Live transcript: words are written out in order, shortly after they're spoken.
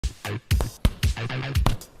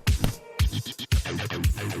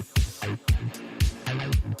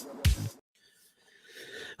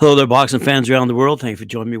Hello there, boxing fans around the world. Thank you for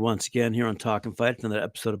joining me once again here on Talk and Fight, another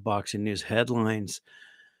episode of Boxing News Headlines.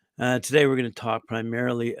 Today, we're going to talk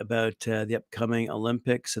primarily about the upcoming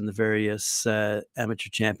Olympics and the various amateur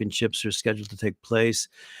championships that are scheduled to take place,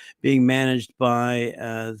 being managed by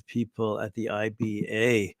the people at the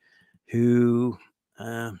IBA, who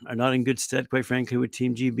are not in good stead, quite frankly, with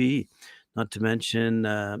Team GB, not to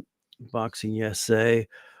mention Boxing USA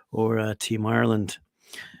or Team Ireland.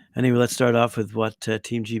 Anyway, let's start off with what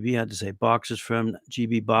Team GB had to say. Boxers from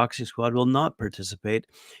GB Boxing Squad will not participate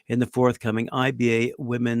in the forthcoming IBA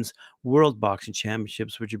Women's World Boxing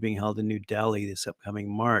Championships, which are being held in New Delhi this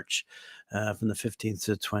upcoming March from the 15th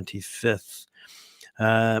to 25th.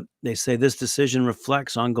 They say this decision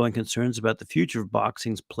reflects ongoing concerns about the future of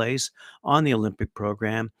boxing's place on the Olympic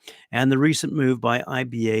program and the recent move by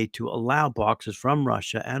IBA to allow boxers from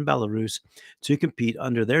Russia and Belarus to compete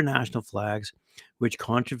under their national flags, which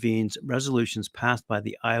contravenes resolutions passed by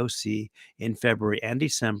the IOC in February and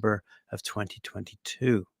December of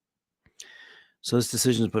 2022. So this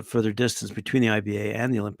decision has put further distance between the IBA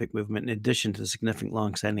and the Olympic movement, in addition to the significant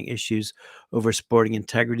long-standing issues over sporting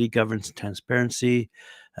integrity, governance, and transparency,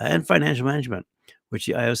 and financial management, which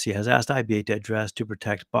the IOC has asked IBA to address to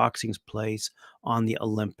protect boxing's place on the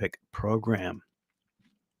Olympic program.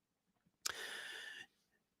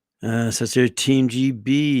 Says here, Team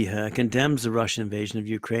GB condemns the Russian invasion of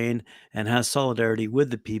Ukraine and has solidarity with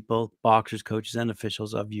the people, boxers, coaches, and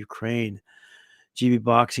officials of Ukraine. GB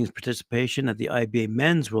Boxing's participation at the IBA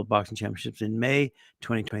Men's World Boxing Championships in May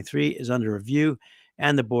 2023 is under review,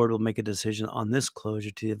 and the board will make a decision on this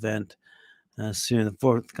closure to the event soon. The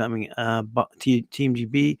forthcoming Team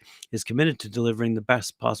GB is committed to delivering the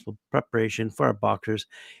best possible preparation for our boxers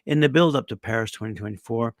in the build-up to Paris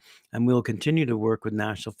 2024, and we will continue to work with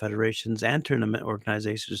national federations and tournament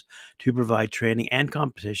organizations to provide training and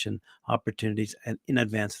competition opportunities in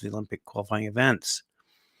advance of the Olympic qualifying events.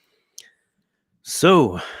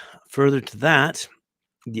 So, further to that,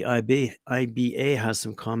 the IBA has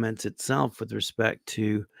some comments itself with respect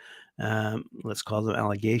to, let's call them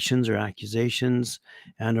allegations or accusations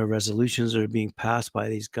and or resolutions that are being passed by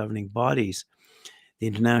these governing bodies. The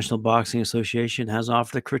International Boxing Association has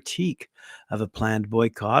offered a critique of a planned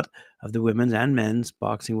boycott of the women's and men's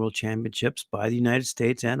boxing world championships by the United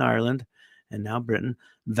States and Ireland, and now Britain,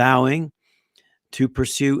 vowing to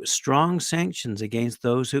pursue strong sanctions against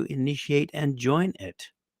those who initiate and join it.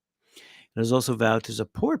 It has also vowed to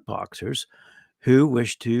support boxers who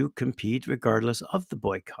wish to compete regardless of the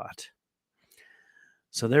boycott.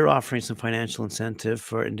 So they're offering some financial incentive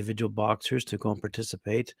for individual boxers to go and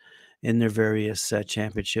participate in their various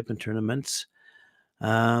championship and tournaments.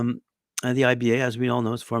 And the IBA, as we all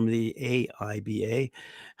know, is formerly AIBA,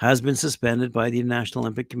 has been suspended by the International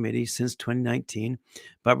Olympic Committee since 2019,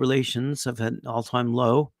 but relations have had an all-time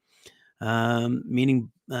low,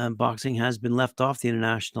 meaning boxing has been left off the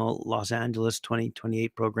International Los Angeles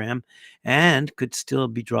 2028 program and could still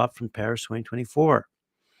be dropped from Paris 2024.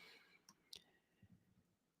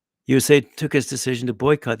 USA took its decision to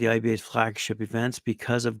boycott the IBA's flagship events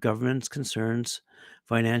because of government's concerns,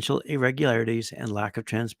 financial irregularities, and lack of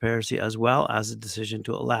transparency, as well as the decision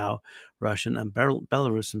to allow Russian and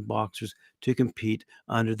Belarusian boxers to compete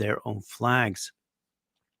under their own flags.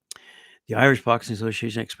 The Irish Boxing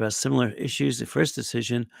Association expressed similar issues for its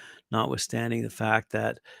decision, notwithstanding the fact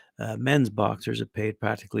that men's boxers are paid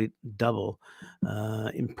practically double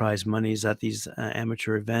in prize monies at these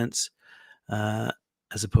amateur events,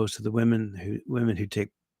 as opposed to the women who take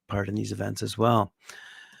part in these events as well.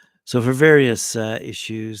 So for various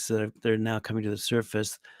issues that are now coming to the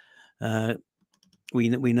surface, we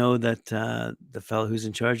know that the fellow who's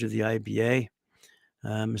in charge of the IBA,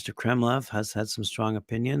 Mr. Kremlev, has had some strong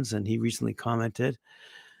opinions, and he recently commented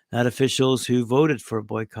that officials who voted for a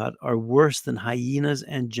boycott are worse than hyenas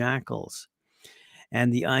and jackals.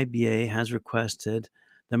 And the IBA has requested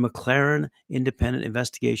the McLaren Independent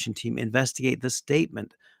Investigation Team investigate the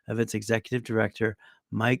statement of its executive director,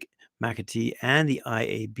 Mike McAtee, and the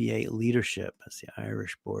IABA leadership, that's the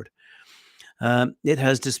Irish board. It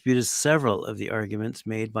has disputed several of the arguments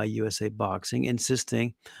made by USA Boxing,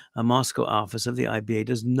 insisting a Moscow office of the IBA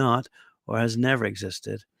does not or has never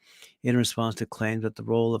existed, in response to claims that the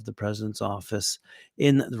role of the president's office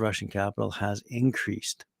in the Russian capital has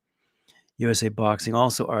increased. USA Boxing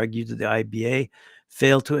also argued that the IBA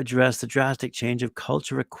failed to address the drastic change of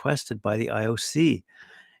culture requested by the IOC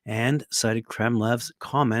and cited Kremlev's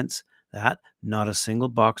comments that not a single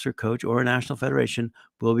boxer, coach, or national federation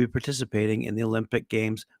will be participating in the Olympic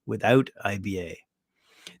Games without IBA.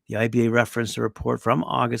 The IBA referenced a report from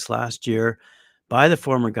August last year by the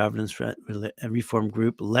former governance reform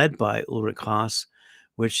group led by Ulrich Haas,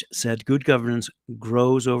 which said good governance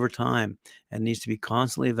grows over time and needs to be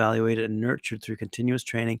constantly evaluated and nurtured through continuous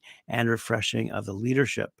training and refreshing of the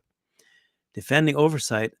leadership. Defending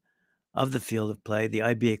oversight of the field of play, the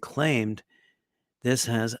IBA claimed this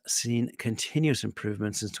has seen continuous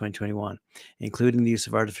improvement since 2021, including the use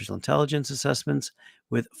of artificial intelligence assessments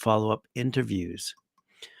with follow-up interviews.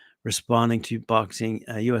 Responding to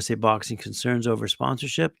USA Boxing concerns over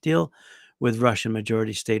sponsorship deal with Russian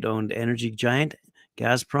majority state-owned energy giant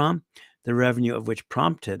Gazprom, the revenue of which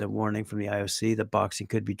prompted a warning from the IOC that boxing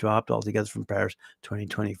could be dropped altogether from Paris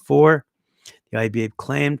 2024. The IBA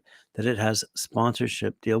claimed that it has a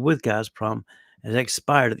sponsorship deal with Gazprom and it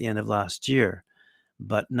expired at the end of last year,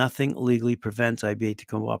 but nothing legally prevents IBA to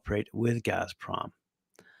cooperate with Gazprom.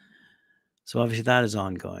 So obviously that is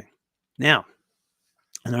ongoing. Now,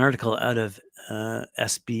 an article out of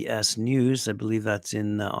SBS News, I believe that's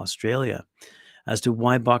in Australia, as to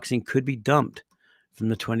why boxing could be dumped from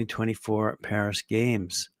the 2024 Paris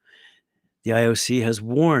Games. The IOC has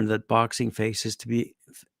warned that boxing faces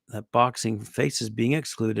being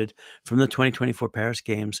excluded from the 2024 Paris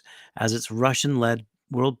Games as its Russian-led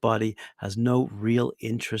world body has no real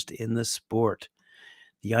interest in the sport.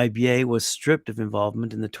 The IBA was stripped of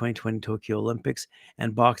involvement in the 2020 Tokyo Olympics,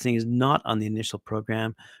 and boxing is not on the initial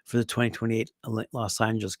program for the 2028 Los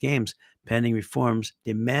Angeles Games, pending reforms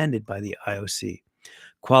demanded by the IOC.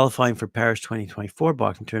 Qualifying for Paris 2024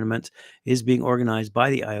 boxing tournaments is being organized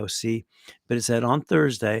by the IOC, but it said on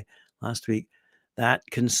Thursday last week that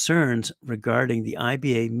concerns regarding the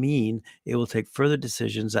IBA mean it will take further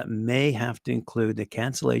decisions that may have to include the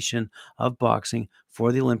cancellation of boxing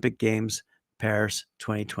for the Olympic Games Paris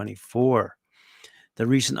 2024. The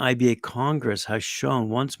recent IBA Congress has shown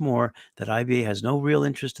once more that IBA has no real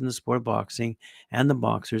interest in the sport of boxing and the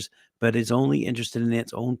boxers, but is only interested in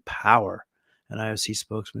its own power. An IOC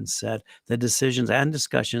spokesman said the decisions and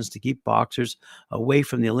discussions to keep boxers away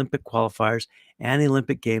from the Olympic qualifiers and the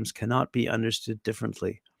Olympic Games cannot be understood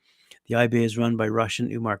differently. The IBA is run by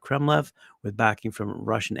Russian Umar Kremlev with backing from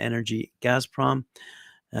Russian energy Gazprom.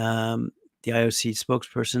 The IOC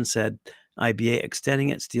spokesperson said IBA extending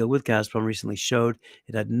its deal with Gazprom recently showed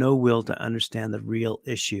it had no will to understand the real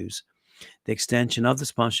issues. The extension of the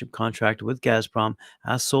sponsorship contract with Gazprom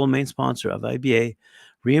as sole main sponsor of IBA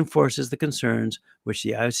reinforces the concerns which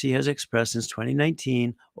the IOC has expressed since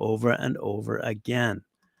 2019 over and over again.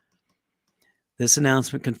 This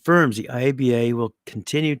announcement confirms the IBA will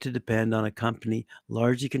continue to depend on a company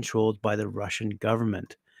largely controlled by the Russian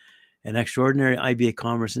government. An extraordinary IBA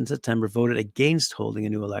Congress in September voted against holding a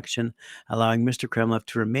new election, allowing Mr. Kremlev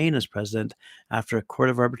to remain as president after a court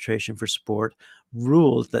of arbitration for sport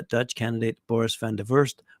ruled that Dutch candidate Boris van der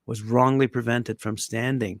Vorst was wrongly prevented from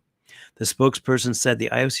standing. The spokesperson said the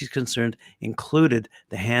IOC's concerns included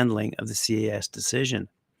the handling of the CAS decision.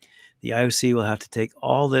 The IOC will have to take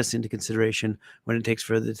all this into consideration when it takes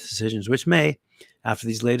further decisions, which may, after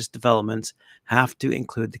these latest developments, have to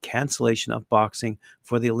include the cancellation of boxing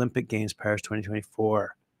for the Olympic Games Paris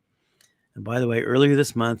 2024. And by the way, earlier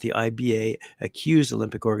this month, the IBA accused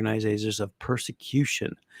Olympic organizers of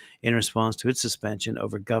persecution in response to its suspension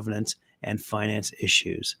over governance and finance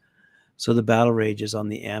issues. So the battle rages on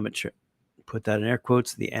the amateur, put that in air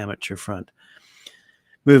quotes, the amateur front.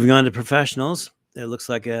 Moving on to professionals, it looks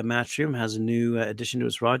like Matchroom has a new addition to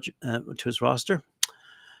its roster.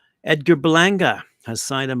 Edgar Berlanga has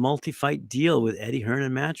signed a multi-fight deal with Eddie Hearn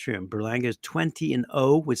and Matchroom. Berlanga is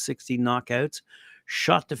 20-0 with 16 knockouts,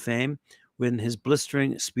 shot to fame when his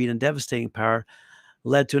blistering speed and devastating power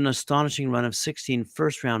led to an astonishing run of 16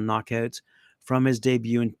 first-round knockouts from his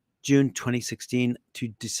debut in June 2016 to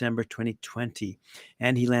December 2020.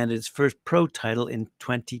 And he landed his first pro title in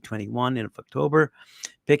 2021 in October,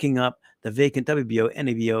 picking up the vacant WBO,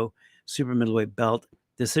 NABO super middleweight belt,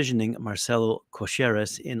 decisioning Marcelo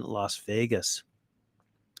Cocheres in Las Vegas.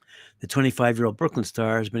 The 25-year-old Brooklyn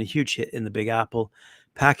star has been a huge hit in the Big Apple,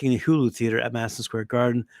 packing the Hulu Theater at Madison Square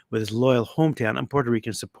Garden with his loyal hometown and Puerto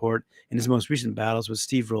Rican support in his most recent battles with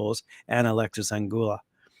Steve Rolls and Alexis Angula.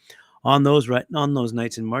 On those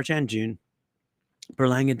nights in March and June,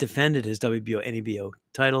 Berlanga defended his WBO, NABO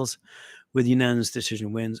titles with unanimous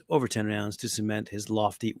decision wins over 10 rounds to cement his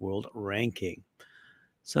lofty world ranking.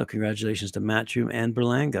 So congratulations to Matchroom and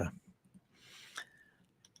Berlanga.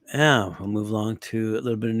 Now we'll move along to a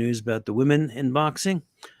little bit of news about the women in boxing.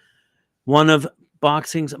 One of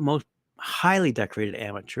boxing's most highly decorated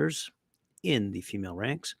amateurs in the female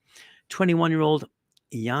ranks, 21-year-old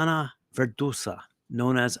Yana Verdusa,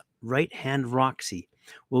 known as Right Hand Roxy,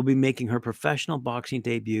 will be making her professional boxing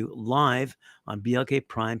debut live on BLK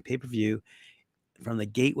Prime pay-per-view from the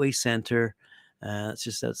Gateway Center. It's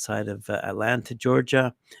just outside of Atlanta,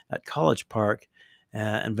 Georgia, at College Park.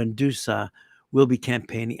 And Vendusa will be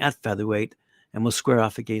campaigning at featherweight and will square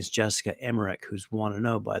off against Jessica Emmerich, who's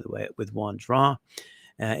 1-0, by the way, with one draw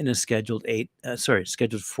in a scheduled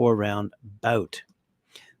 4-round bout.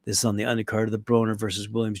 This is on the undercard of the Broner versus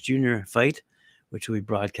Williams Jr. fight, which will be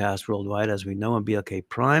broadcast worldwide, as we know, on BLK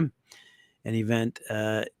Prime, an event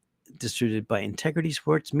distributed by Integrity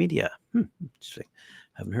Sports Media. Interesting.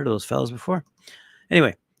 Haven't heard of those fellas before.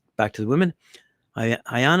 Anyway, back to the women.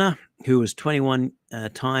 Ayana, who was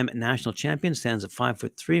 21-time national champion, stands at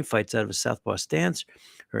 5'3" and fights out of a southpaw stance.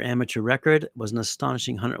 Her amateur record was an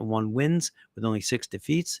astonishing 101 wins with only 6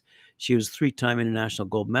 defeats. She was 3-time international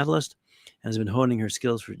gold medalist and has been honing her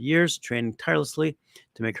skills for years, training tirelessly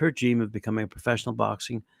to make her dream of becoming a professional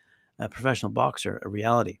boxer a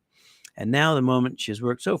reality. And now the moment she has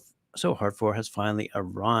worked so hard for has finally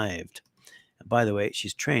arrived. And by the way,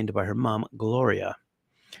 she's trained by her mom, Gloria.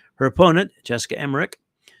 Her opponent, Jessica Emmerich,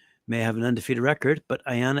 may have an undefeated record, but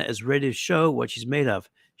Ayana is ready to show what she's made of.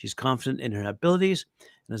 She's confident in her abilities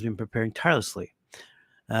and has been preparing tirelessly.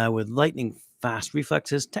 With lightning-fast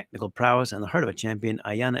reflexes, technical prowess, and the heart of a champion,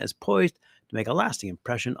 Ayana is poised to make a lasting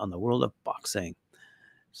impression on the world of boxing,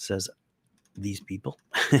 says these people.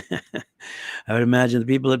 I would imagine the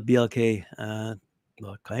people at BLK.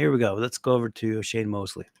 Here we go. Let's go over to Shane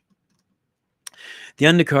Mosley. The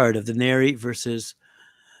undercard of the Neri versus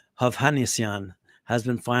Hovhannisyan has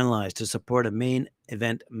been finalized to support a main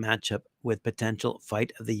event matchup with potential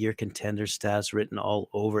Fight of the Year contender status written all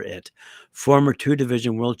over it. Former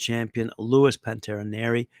 2-division world champion Luis Pantera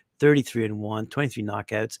Neri, 33-1, 23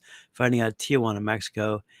 knockouts, fighting out of Tijuana,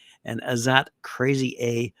 Mexico, and Azat Crazy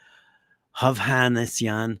A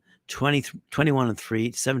Hovhannisyan,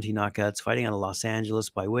 21-3, 17 knockouts, fighting out of Los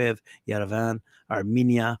Angeles by way of Yerevan,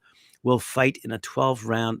 Armenia, will fight in a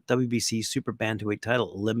 12-round WBC Super Bantamweight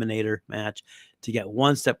title eliminator match to get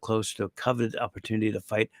one step closer to a coveted opportunity to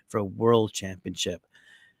fight for a world championship.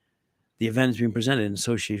 The event is being presented in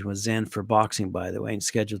association with Zen for Boxing, by the way, and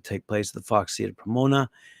scheduled to take place at the Fox Theater Pomona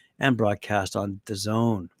and broadcast on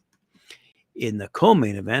DAZN. In the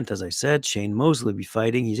co-main event, as I said, Shane Mosley will be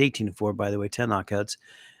fighting. He's 18-4, by the way, 10 knockouts,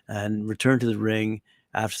 and returned to the ring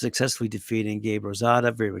after successfully defeating Gabe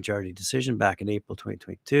Rosada, very majority decision, back in April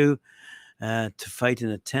 2022, to fight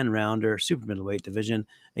in a 10-rounder super middleweight division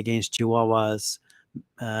against Chihuahua's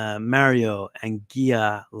Mario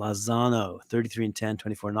Anguilla Lozano, 33-10,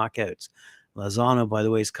 24 knockouts. Lozano, by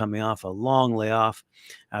the way, is coming off a long layoff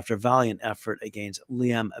after a valiant effort against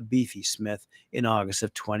Liam Beefy Smith in August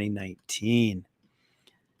of 2019.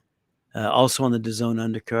 Also on the DAZN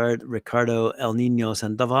undercard, Ricardo El Nino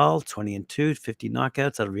Sandoval, 20-2, 50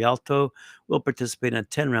 knockouts out of Rialto, will participate in a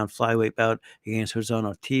 10-round flyweight bout against Herzon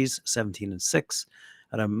Ortiz, 17-6,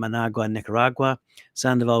 out of Managua, Nicaragua.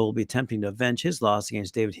 Sandoval will be attempting to avenge his loss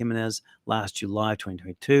against David Jimenez last July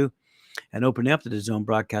 2022. And opening up the DAZN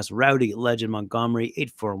broadcast, Rowdy Legend Montgomery,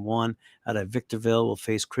 8-4-1, out of Victorville, will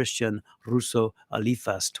face Christian Russo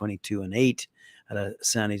Alifas, 22-8, out of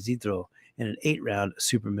San Isidro, in an 8-round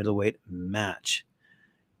super middleweight match.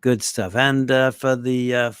 Good stuff. And for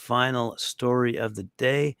the final story of the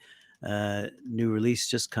day, new release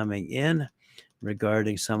just coming in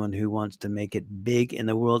regarding someone who wants to make it big in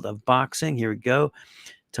the world of boxing. Here we go.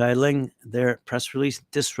 Titling their press release,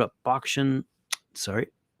 Disrupt Boxing. Sorry,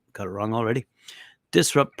 got it wrong already.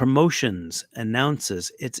 Disrupt Promotions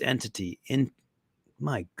announces its entity in...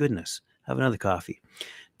 My goodness, have another coffee.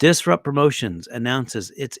 Disrupt Promotions announces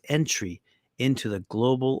its entry into the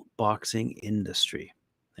global boxing industry.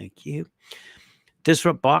 Thank you.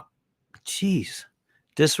 Disrupt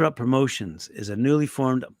Promotions is a newly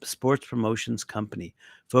formed sports promotions company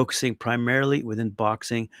focusing primarily within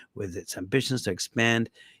boxing, with its ambitions to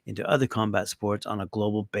expand into other combat sports on a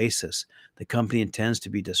global basis. The company intends to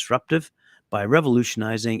be disruptive by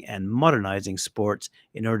revolutionizing and modernizing sports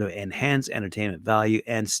in order to enhance entertainment value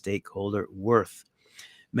and stakeholder worth.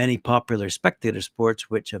 Many popular spectator sports,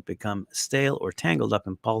 which have become stale or tangled up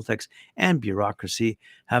in politics and bureaucracy,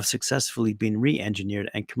 have successfully been re-engineered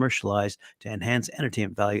and commercialized to enhance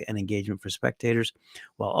entertainment value and engagement for spectators,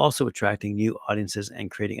 while also attracting new audiences and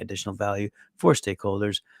creating additional value for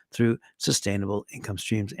stakeholders through sustainable income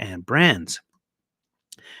streams and brands.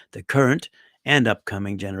 The current and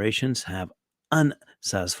upcoming generations have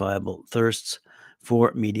unsatisfiable thirsts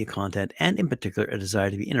for media content, and in particular a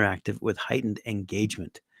desire to be interactive with heightened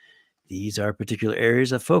engagement. These are particular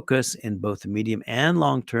areas of focus in both the medium and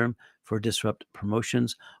long term for Disrupt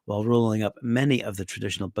Promotions while rolling up many of the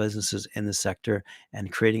traditional businesses in the sector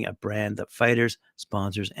and creating a brand that fighters,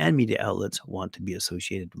 sponsors, and media outlets want to be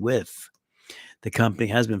associated with. The company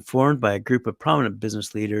has been formed by a group of prominent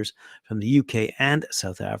business leaders from the UK and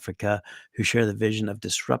South Africa who share the vision of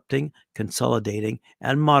disrupting, consolidating,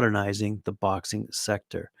 and modernizing the boxing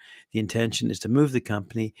sector. The intention is to move the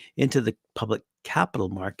company into the public capital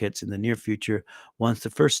markets in the near future once the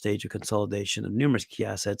first stage of consolidation of numerous key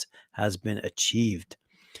assets has been achieved.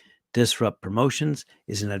 Disrupt Promotions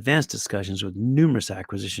is in advanced discussions with numerous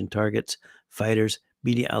acquisition targets, fighters,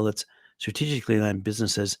 media outlets, strategically aligned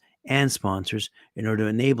businesses, and sponsors in order to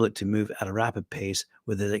enable it to move at a rapid pace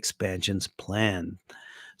with its expansions plan.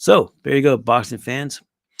 So, there you go, boxing fans.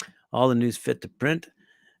 All the news fit to print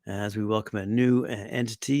as we welcome a new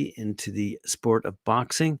entity into the sport of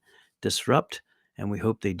boxing, Disrupt, and we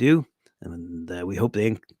hope they do. And we hope they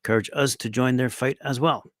encourage us to join their fight as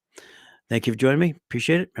well. Thank you for joining me.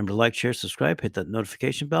 Appreciate it. Remember to like, share, subscribe, hit that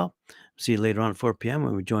notification bell. See you later on at 4 p.m.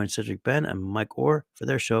 when we join Cedric Ben and Mike Orr for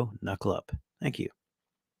their show, Knuckle Up. Thank you.